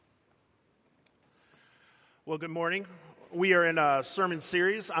Well, good morning. We are in a sermon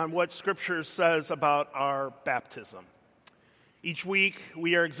series on what Scripture says about our baptism. Each week,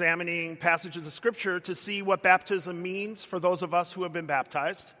 we are examining passages of Scripture to see what baptism means for those of us who have been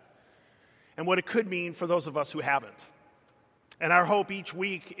baptized and what it could mean for those of us who haven't. And our hope each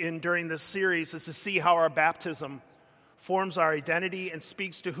week during this series is to see how our baptism forms our identity and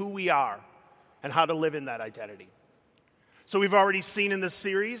speaks to who we are and how to live in that identity. So we've already seen in this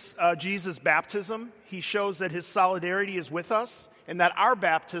series Jesus' baptism. He shows that his solidarity is with us and that our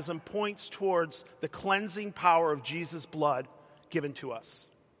baptism points towards the cleansing power of Jesus' blood given to us.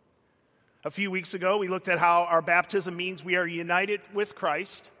 A few weeks ago, we looked at how our baptism means we are united with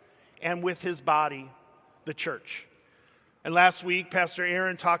Christ and with his body, the church. And last week, Pastor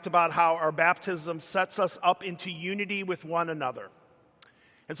Aaron talked about how our baptism sets us up into unity with one another.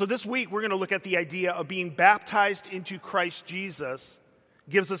 And so this week, we're going to look at the idea of being baptized into Christ Jesus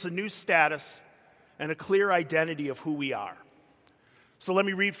gives us a new status and a clear identity of who we are. So let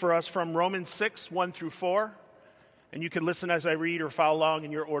me read for us from Romans 6, 1 through 4, and you can listen as I read or follow along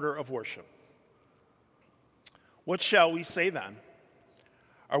in your order of worship. What shall we say then?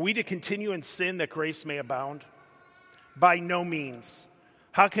 Are we to continue in sin that grace may abound? By no means.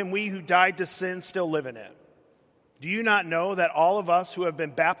 How can we who died to sin still live in it? Do you not know that all of us who have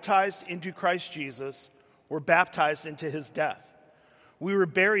been baptized into Christ Jesus were baptized into his death? We were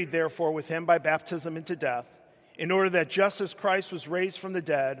buried, therefore, with him by baptism into death, in order that just as Christ was raised from the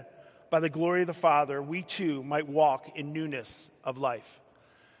dead by the glory of the Father, we too might walk in newness of life.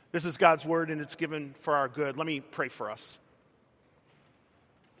 This is God's word, and it's given for our good. Let me pray for us.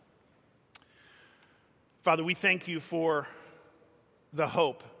 Father, we thank you for the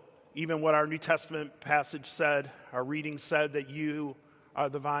hope. Even what our New Testament passage said, our reading said that you are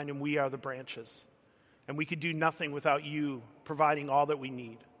the vine and we are the branches. And we could do nothing without you providing all that we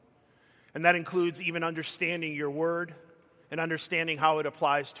need. And that includes even understanding your word and understanding how it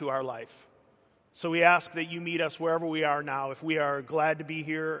applies to our life. So we ask that you meet us wherever we are now. If we are glad to be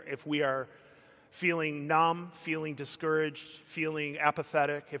here, if we are feeling numb, feeling discouraged, feeling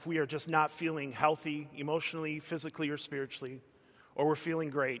apathetic, if we are just not feeling healthy emotionally, physically, or spiritually, or we're feeling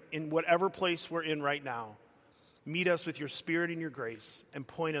great, in whatever place we're in right now, meet us with your spirit and your grace and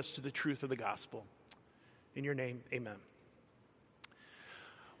point us to the truth of the gospel. In your name, amen.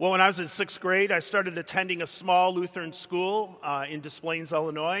 Well, when I was in sixth grade, I started attending a small Lutheran school in Des Plaines,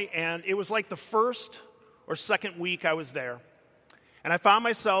 Illinois, and it was like the first or second week I was there. And I found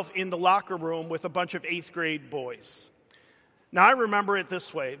myself in the locker room with a bunch of eighth grade boys. Now, I remember it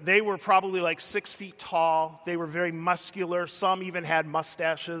this way. They were probably like 6 feet tall. They were very muscular. Some even had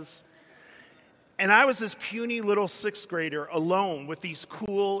mustaches. And I was this puny little sixth grader alone with these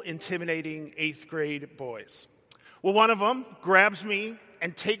cool, intimidating eighth grade boys. Well, one of them grabs me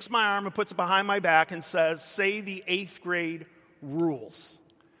and takes my arm and puts it behind my back and says, "Say the eighth grade rules."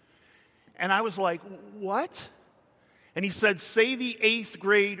 And I was like, "What?" And he said, "Say the eighth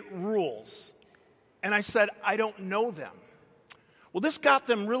grade rules." And I said, "I don't know them." Well, this got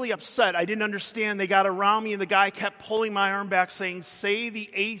them really upset. I didn't understand. They got around me, and the guy kept pulling my arm back, saying, "Say the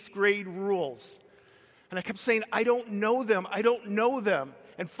eighth grade rules." And I kept saying, "I don't know them. I don't know them."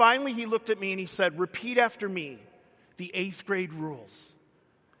 And finally, he looked at me, and he said, "Repeat after me, the eighth grade rules."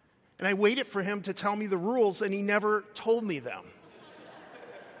 And I waited for him to tell me the rules, and he never told me them.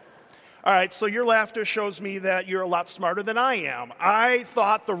 All right, so your laughter shows me that you're a lot smarter than I am. I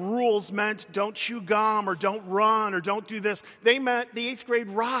thought the rules meant don't chew gum or don't run or don't do this. They meant the eighth grade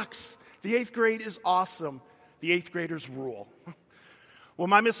rocks. The eighth grade is awesome. The eighth graders rule. Well,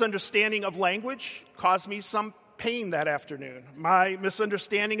 my misunderstanding of language caused me some pain that afternoon. My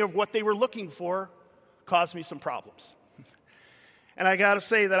misunderstanding of what they were looking for caused me some problems. And I got to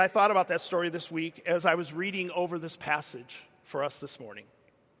say that I thought about that story this week as I was reading over this passage for us this morning.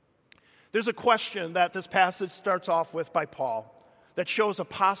 There's a question that this passage starts off with by Paul that shows a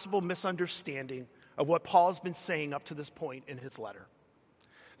possible misunderstanding of what Paul has been saying up to this point in his letter.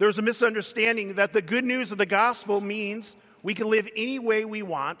 There's a misunderstanding that the good news of the gospel means we can live any way we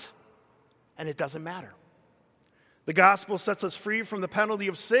want, and it doesn't matter. The gospel sets us free from the penalty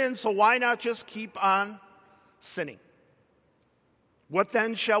of sin, so why not just keep on sinning? What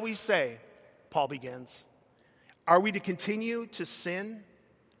then shall we say? Paul begins. Are we to continue to sin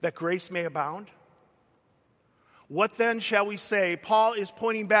that grace may abound? What then shall we say? Paul is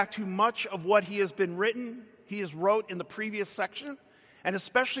pointing back to much of what he has wrote in the previous section, and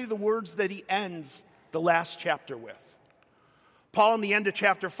especially the words that he ends the last chapter with. Paul, in the end of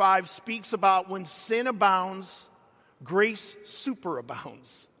chapter 5, speaks about when sin abounds, grace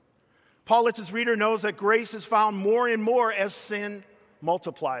superabounds. Paul lets his reader know that grace is found more and more as sin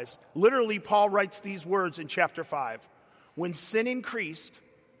multiplies. Literally, Paul writes these words in chapter 5. When sin increased,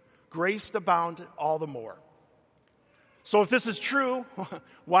 grace abounded all the more. So if this is true,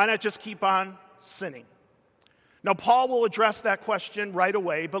 why not just keep on sinning? Now, Paul will address that question right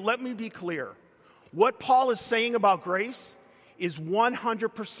away, but let me be clear. What Paul is saying about grace is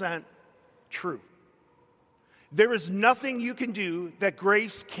 100% true. There is nothing you can do that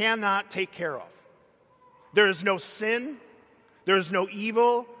grace cannot take care of. There is no sin, there is no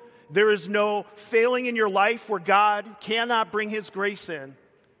evil, there is no failing in your life where God cannot bring his grace in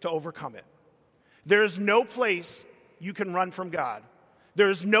to overcome it. There is no place you can run from God. There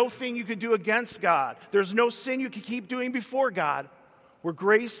is no thing you can do against God. There's no sin you can keep doing before God where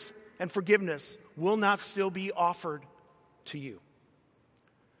grace and forgiveness will not still be offered to you.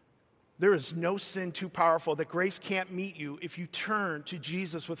 There is no sin too powerful that grace can't meet you if you turn to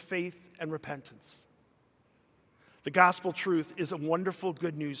Jesus with faith and repentance. The gospel truth is a wonderful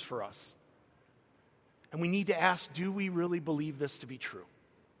good news for us. And we need to ask, do we really believe this to be true?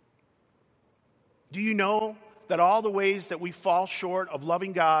 Do you know that all the ways that we fall short of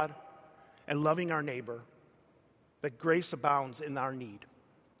loving God and loving our neighbor, that grace abounds in our need?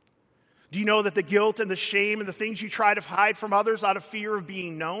 Do you know that the guilt and the shame and the things you try to hide from others out of fear of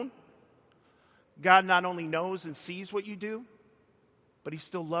being known, God not only knows and sees what you do, but he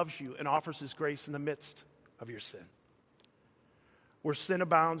still loves you and offers his grace in the midst of your sin. Where sin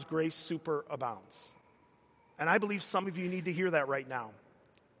abounds, grace superabounds. And I believe some of you need to hear that right now.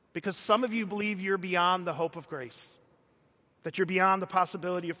 Because some of you believe you're beyond the hope of grace, that you're beyond the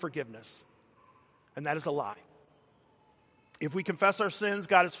possibility of forgiveness. And that is a lie. If we confess our sins,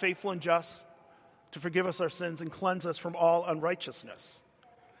 God is faithful and just to forgive us our sins and cleanse us from all unrighteousness.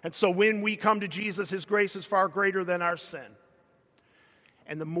 And so when we come to Jesus, his grace is far greater than our sin.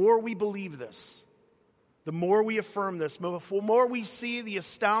 And the more we believe this, the more we affirm this, the more we see the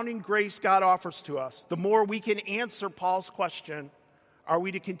astounding grace God offers to us, the more we can answer Paul's question, are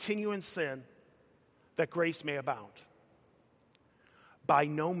we to continue in sin that grace may abound? By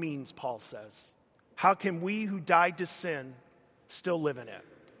no means, Paul says. How can we who died to sin still live in it?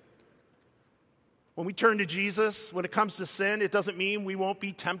 When we turn to Jesus, when it comes to sin, it doesn't mean we won't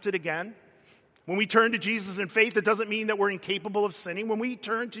be tempted again. When we turn to Jesus in faith, it doesn't mean that we're incapable of sinning. When we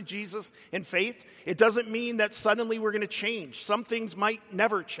turn to Jesus in faith, it doesn't mean that suddenly we're going to change. Some things might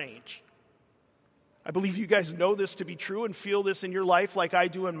never change. I believe you guys know this to be true and feel this in your life like I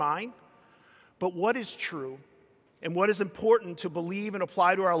do in mine. But what is true and what is important to believe and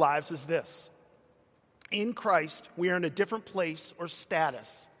apply to our lives is this. In Christ, we are in a different place or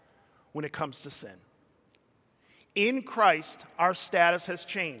status when it comes to sin. In Christ, our status has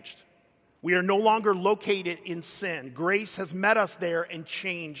changed. We are no longer located in sin. Grace has met us there and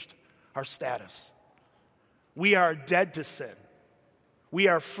changed our status. We are dead to sin. We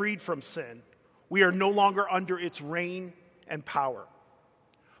are freed from sin. We are no longer under its reign and power.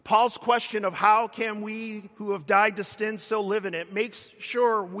 Paul's question of how can we who have died to sin still live in it makes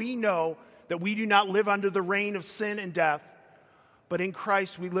sure we know that we do not live under the reign of sin and death, but in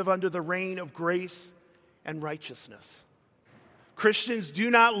Christ we live under the reign of grace and righteousness. Christians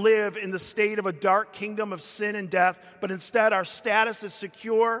do not live in the state of a dark kingdom of sin and death, but instead our status is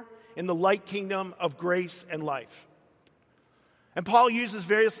secure in the light kingdom of grace and life. And Paul uses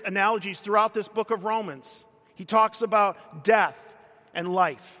various analogies throughout this book of Romans. He talks about death and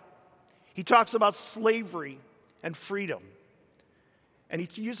life. He talks about slavery and freedom. And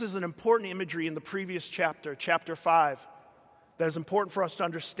he uses an important imagery in the previous chapter, chapter 5, that is important for us to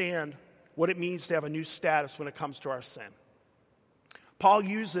understand what it means to have a new status when it comes to our sin. Paul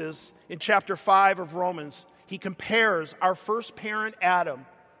uses, in chapter 5 of Romans, he compares our first parent, Adam,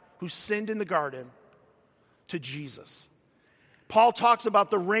 who sinned in the garden, to Jesus. Paul talks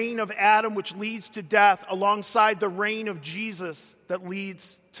about the reign of Adam, which leads to death, alongside the reign of Jesus that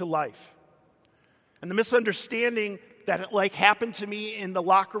leads to life. And the misunderstanding that happened to me in the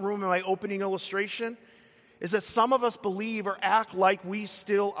locker room in my opening illustration is that some of us believe or act like we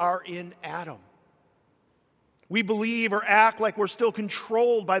still are in Adam. We believe or act like we're still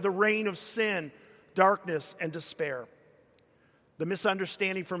controlled by the reign of sin, darkness, and despair. The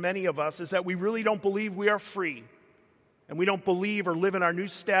misunderstanding for many of us is that we really don't believe we are free, and we don't believe or live in our new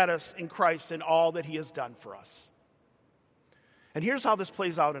status in Christ and all that he has done for us. And here's how this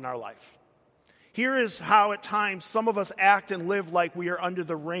plays out in our life. Here is how at times some of us act and live like we are under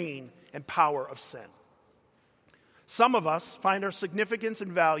the reign and power of sin. Some of us find our significance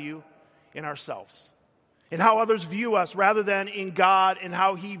and value in ourselves, in how others view us rather than in God and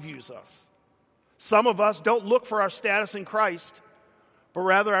how he views us. Some of us don't look for our status in Christ, but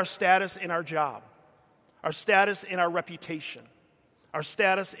rather our status in our job, our status in our reputation, our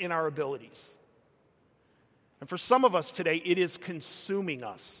status, and our abilities. And for some of us today, it is consuming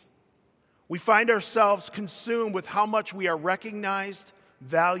us. We find ourselves consumed with how much we are recognized,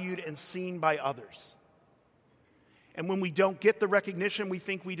 valued, and seen by others. And when we don't get the recognition we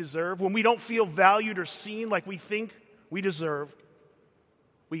think we deserve, when we don't feel valued or seen like we think we deserve,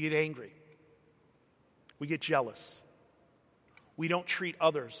 we get angry. We get jealous. We don't treat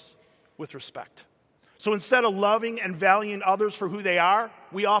others with respect. So instead of loving and valuing others for who they are,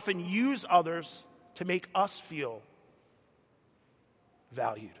 we often use others to make us feel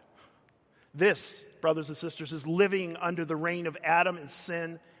valued. This, brothers and sisters, is living under the reign of Adam and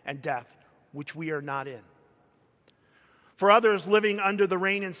sin and death, which we are not in. For others, living under the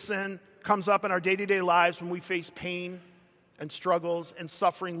reign and sin comes up in our day-to-day lives when we face pain and struggles and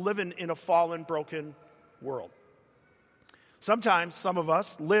suffering, living in a fallen, broken world. Sometimes some of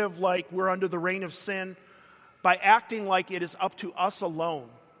us live like we're under the reign of sin by acting like it is up to us alone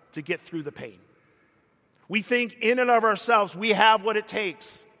to get through the pain. We think in and of ourselves we have what it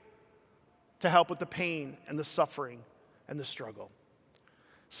takes to help with the pain and the suffering and the struggle.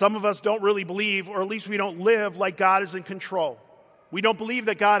 Some of us don't really believe, or at least we don't live like God is in control. We don't believe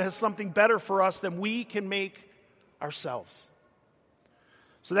that God has something better for us than we can make ourselves.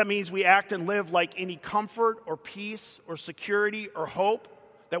 So that means we act and live like any comfort or peace or security or hope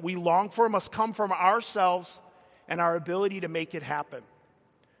that we long for must come from ourselves and our ability to make it happen.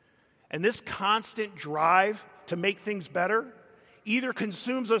 And this constant drive to make things better either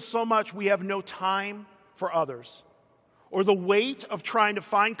consumes us so much we have no time for others, or the weight of trying to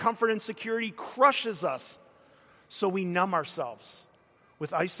find comfort and security crushes us, so we numb ourselves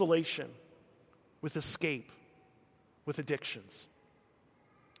with isolation, with escape, with addictions.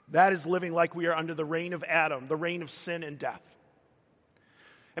 That is living like we are under the reign of Adam, the reign of sin and death.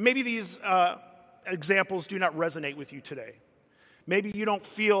 And maybe these examples do not resonate with you today. Maybe you don't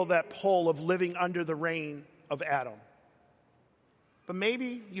feel that pull of living under the reign of Adam. But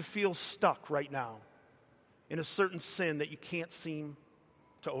maybe you feel stuck right now in a certain sin that you can't seem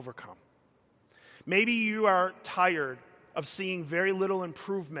to overcome. Maybe you are tired of seeing very little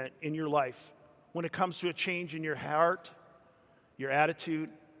improvement in your life when it comes to a change in your heart, your attitude,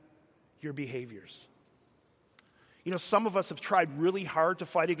 your behaviors. You know, some of us have tried really hard to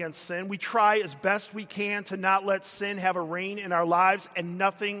fight against sin. We try as best we can to not let sin have a reign in our lives, and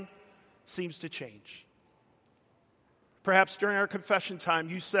nothing seems to change. Perhaps during our confession time,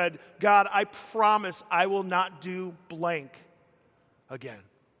 you said, God, I promise I will not do blank again.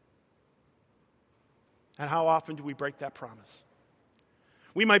 And how often do we break that promise?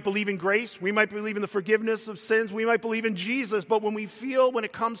 We might believe in grace. We might believe in the forgiveness of sins. We might believe in Jesus. But when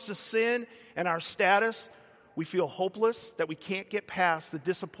it comes to sin and our status, we feel hopeless, that we can't get past the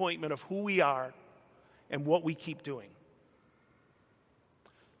disappointment of who we are and what we keep doing.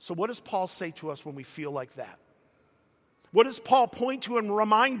 So what does Paul say to us when we feel like that? What does Paul point to and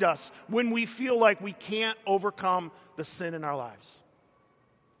remind us when we feel like we can't overcome the sin in our lives?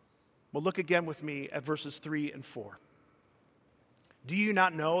 Well, look again with me at verses 3 and 4. Do you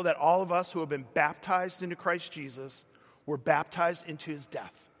not know that all of us who have been baptized into Christ Jesus were baptized into his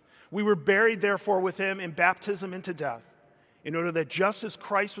death? We were buried, therefore, with him in baptism into death, in order that just as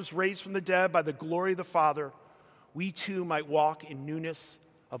Christ was raised from the dead by the glory of the Father, we too might walk in newness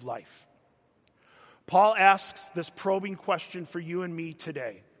of life. Paul asks this probing question for you and me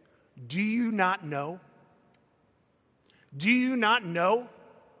today. Do you not know? Do you not know?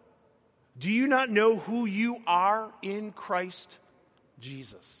 Do you not know who you are in Christ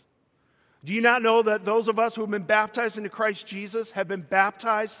Jesus? Do you not know that those of us who have been baptized into Christ Jesus have been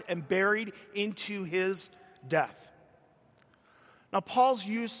baptized and buried into his death? Now, Paul's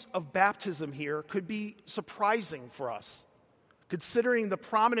use of baptism here could be surprising for us, considering the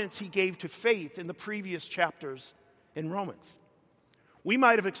prominence he gave to faith in the previous chapters in Romans. We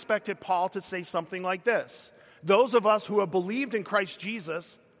might have expected Paul to say something like this: those of us who have believed in Christ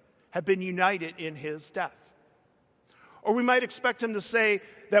Jesus have been united in his death. Or we might expect him to say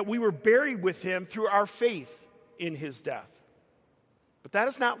that we were buried with him through our faith in his death. But that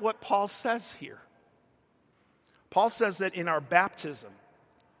is not what Paul says here. Paul says that in our baptism,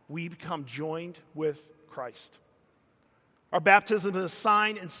 we become joined with Christ. Our baptism is a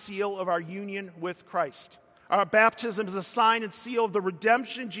sign and seal of our union with Christ. Our baptism is a sign and seal of the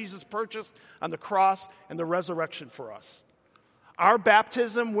redemption Jesus purchased on the cross and the resurrection for us. Our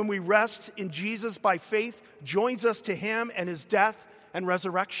baptism, when we rest in Jesus by faith, joins us to him and his death and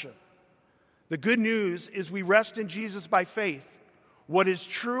resurrection. The good news is we rest in Jesus by faith. What is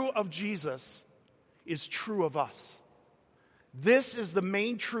true of Jesus is true of us. This is the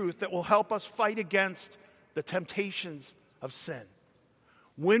main truth that will help us fight against the temptations of sin.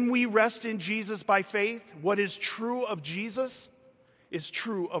 When we rest in Jesus by faith, what is true of Jesus is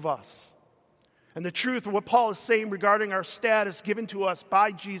true of us. And the truth of what Paul is saying regarding our status given to us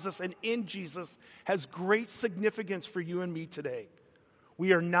by Jesus and in Jesus has great significance for you and me today.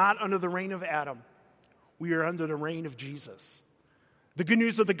 We are not under the reign of Adam. We are under the reign of Jesus. The good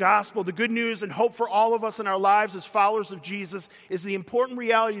news of the gospel, the good news and hope for all of us in our lives as followers of Jesus is the important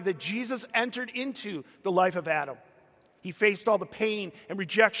reality that Jesus entered into the life of Adam. He faced all the pain and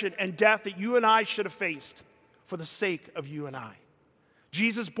rejection and death that you and I should have faced for the sake of you and I.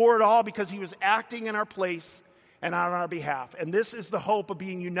 Jesus bore it all because he was acting in our place and on our behalf. And this is the hope of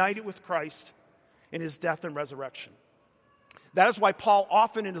being united with Christ in his death and resurrection. That is why Paul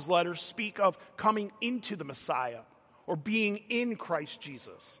often in his letters speak of coming into the Messiah or being in Christ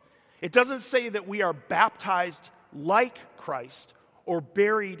Jesus. It doesn't say that we are baptized like Christ or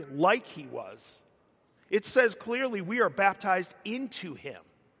buried like he was. It says clearly we are baptized into him.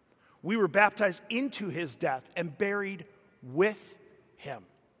 We were baptized into his death and buried with him.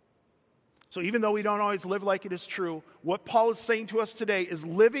 So even though we don't always live like it is true, what Paul is saying to us today is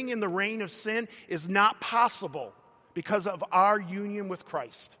living in the reign of sin is not possible because of our union with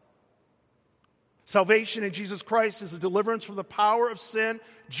Christ. Salvation in Jesus Christ is a deliverance from the power of sin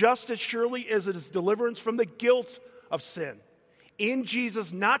just as surely as it is deliverance from the guilt of sin. In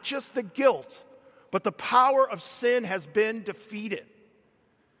Jesus, not just the guilt, but the power of sin has been defeated.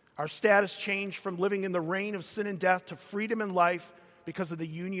 Our status changed from living in the reign of sin and death to freedom and life because of the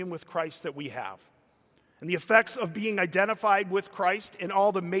union with Christ that we have. And the effects of being identified with Christ in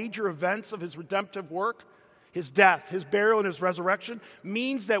all the major events of his redemptive work, his death, his burial, and his resurrection,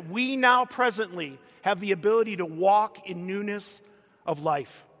 means that we now presently have the ability to walk in newness of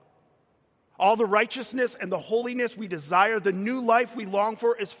life. All the righteousness and the holiness we desire, the new life we long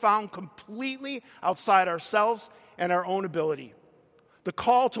for, is found completely outside ourselves and our own ability. The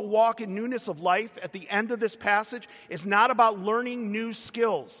call to walk in newness of life at the end of this passage is not about learning new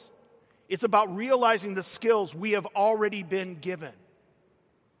skills. It's about realizing the skills we have already been given.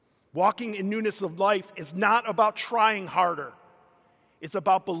 Walking in newness of life is not about trying harder. It's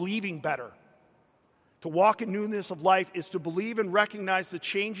about believing better. To walk in newness of life is to believe and recognize the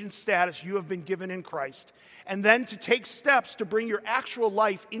change in status you have been given in Christ, and then to take steps to bring your actual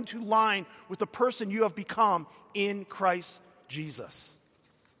life into line with the person you have become in Christ Jesus.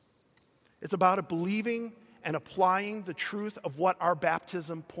 It's about believing and applying the truth of what our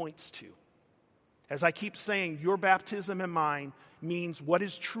baptism points to. As I keep saying, your baptism and mine means what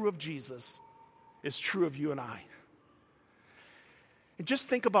is true of Jesus is true of you and I. And just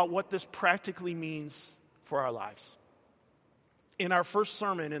think about what this practically means for our lives. In our first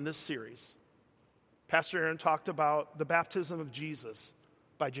sermon in this series, Pastor Aaron talked about the baptism of Jesus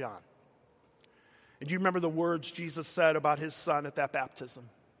by John. And do you remember the words Jesus said about his son at that baptism?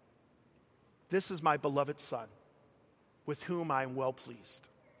 This is my beloved son, with whom I am well pleased.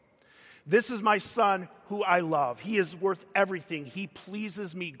 This is my son who I love. He is worth everything. He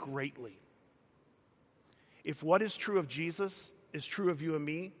pleases me greatly. If what is true of Jesus is true of you and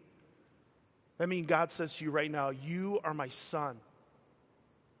me, that means God says to you right now, you are my son.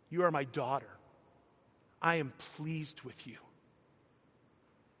 You are my daughter. I am pleased with you.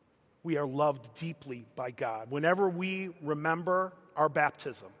 We are loved deeply by God. Whenever we remember our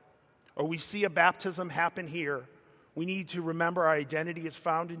baptism, or we see a baptism happen here, we need to remember our identity is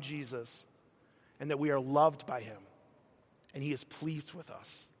found in Jesus and that we are loved by him and he is pleased with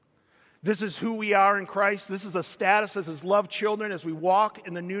us. This is who we are in Christ. This is a status as his loved children. As we walk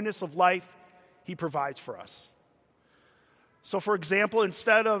in the newness of life he provides for us. So, for example,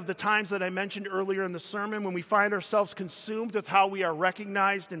 instead of the times that I mentioned earlier in the sermon when we find ourselves consumed with how we are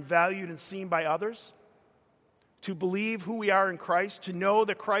recognized and valued and seen by others, to believe who we are in Christ, to know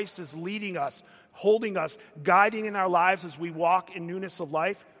that Christ is leading us, holding us, guiding in our lives as we walk in newness of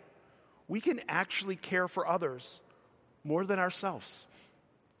life, we can actually care for others more than ourselves.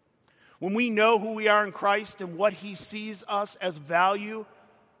 When we know who we are in Christ and what he sees us as value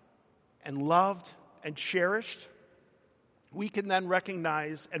and loved and cherished, we can then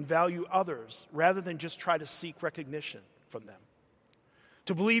recognize and value others rather than just try to seek recognition from them.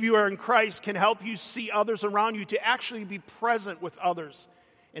 To believe you are in Christ can help you see others around you, to actually be present with others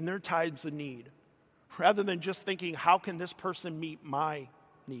in their times of need, rather than just thinking, how can this person meet my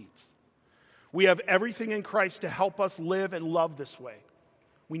needs? We have everything in Christ to help us live and love this way.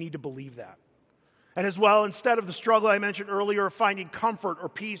 We need to believe that. And as well, instead of the struggle I mentioned earlier of finding comfort or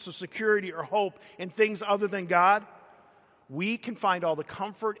peace or security or hope in things other than God, we can find all the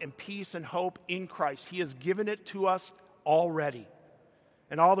comfort and peace and hope in Christ. He has given it to us already.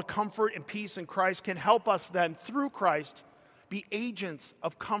 And all the comfort and peace in Christ can help us then, through Christ, be agents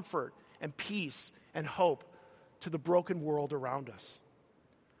of comfort and peace and hope to the broken world around us.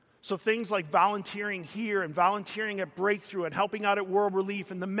 So things like volunteering here and volunteering at Breakthrough and helping out at World Relief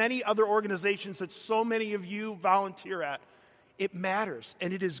and the many other organizations that so many of you volunteer at, it matters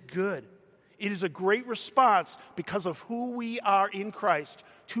and it is good. It is a great response because of who we are in Christ,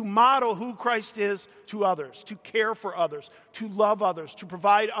 to model who Christ is to others, to care for others, to love others, to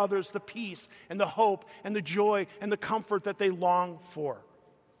provide others the peace and the hope and the joy and the comfort that they long for.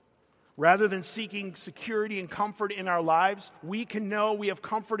 Rather than seeking security and comfort in our lives, we can know we have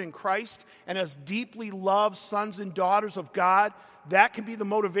comfort in Christ, and as deeply loved sons and daughters of God, that can be the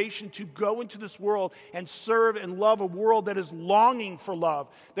motivation to go into this world and serve and love a world that is longing for love,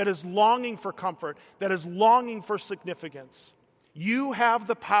 that is longing for comfort, that is longing for significance. You have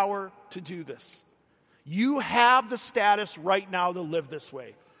the power to do this. You have the status right now to live this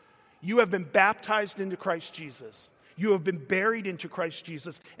way. You have been baptized into Christ Jesus. You have been buried into Christ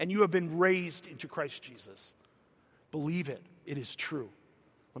Jesus, and you have been raised into Christ Jesus. Believe it. It is true.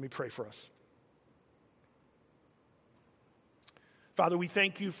 Let me pray for us. Father, we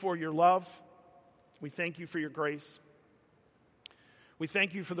thank you for your love. We thank you for your grace. We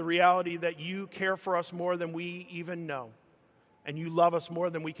thank you for the reality that you care for us more than we even know, and you love us more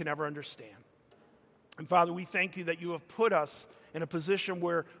than we can ever understand. And Father, we thank you that you have put us in a position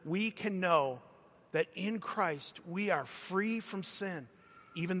where we can know that in Christ we are free from sin,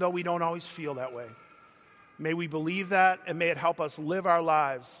 even though we don't always feel that way. May we believe that, and may it help us live our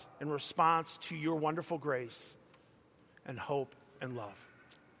lives in response to your wonderful grace and hope and love.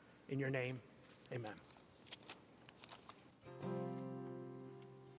 In your name, amen.